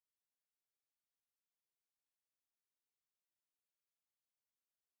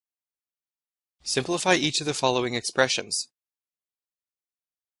Simplify each of the following expressions.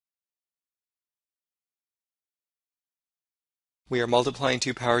 We are multiplying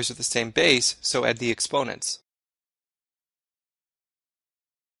two powers with the same base, so add the exponents.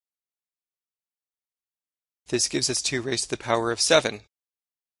 This gives us 2 raised to the power of 7.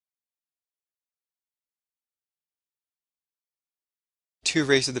 Two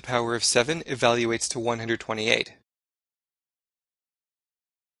raised to the power of 7 evaluates to 128.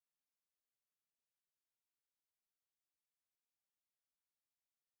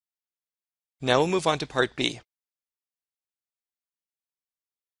 Now we'll move on to part B.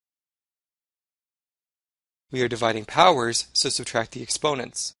 We are dividing powers, so subtract the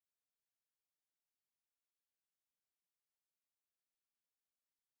exponents.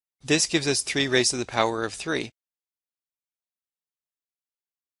 This gives us 3 raised to the power of 3.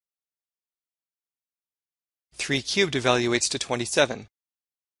 Three cubed evaluates to 27.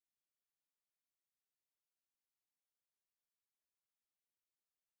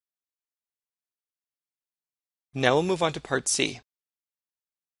 Now we'll move on to part C.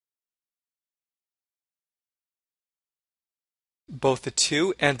 Both the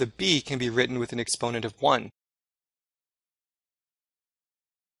 2 and the b can be written with an exponent of 1.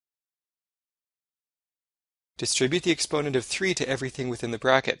 Distribute the exponent of 3 to everything within the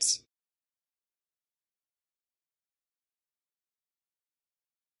brackets.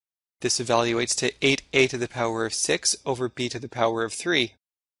 This evaluates to 8a to the power of 6 over b to the power of 3.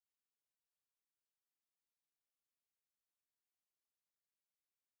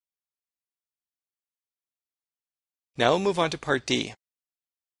 Now we'll move on to part D.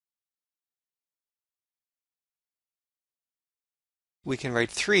 We can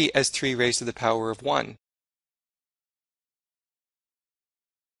write 3 as 3 raised to the power of 1.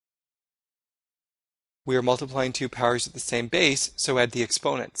 We are multiplying two powers with the same base, so add the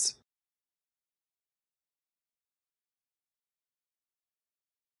exponents.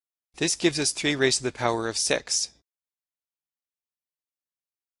 This gives us 3 raised to the power of 6.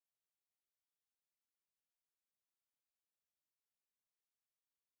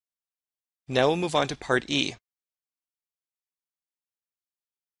 Now we'll move on to part E.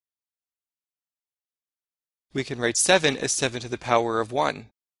 We can write 7 as 7 to the power of 1.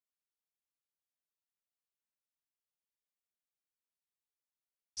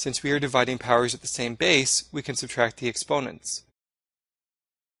 Since we are dividing powers at the same base, we can subtract the exponents.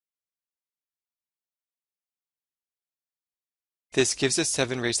 This gives us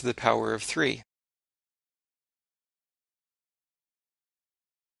 7 raised to the power of 3.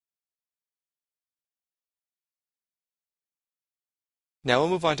 Now we'll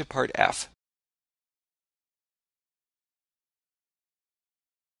move on to part F.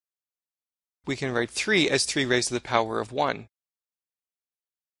 We can write 3 as 3 raised to the power of 1.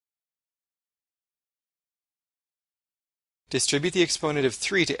 Distribute the exponent of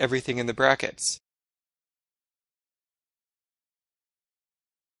 3 to everything in the brackets.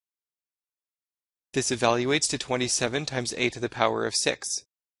 This evaluates to 27 times a to the power of 6.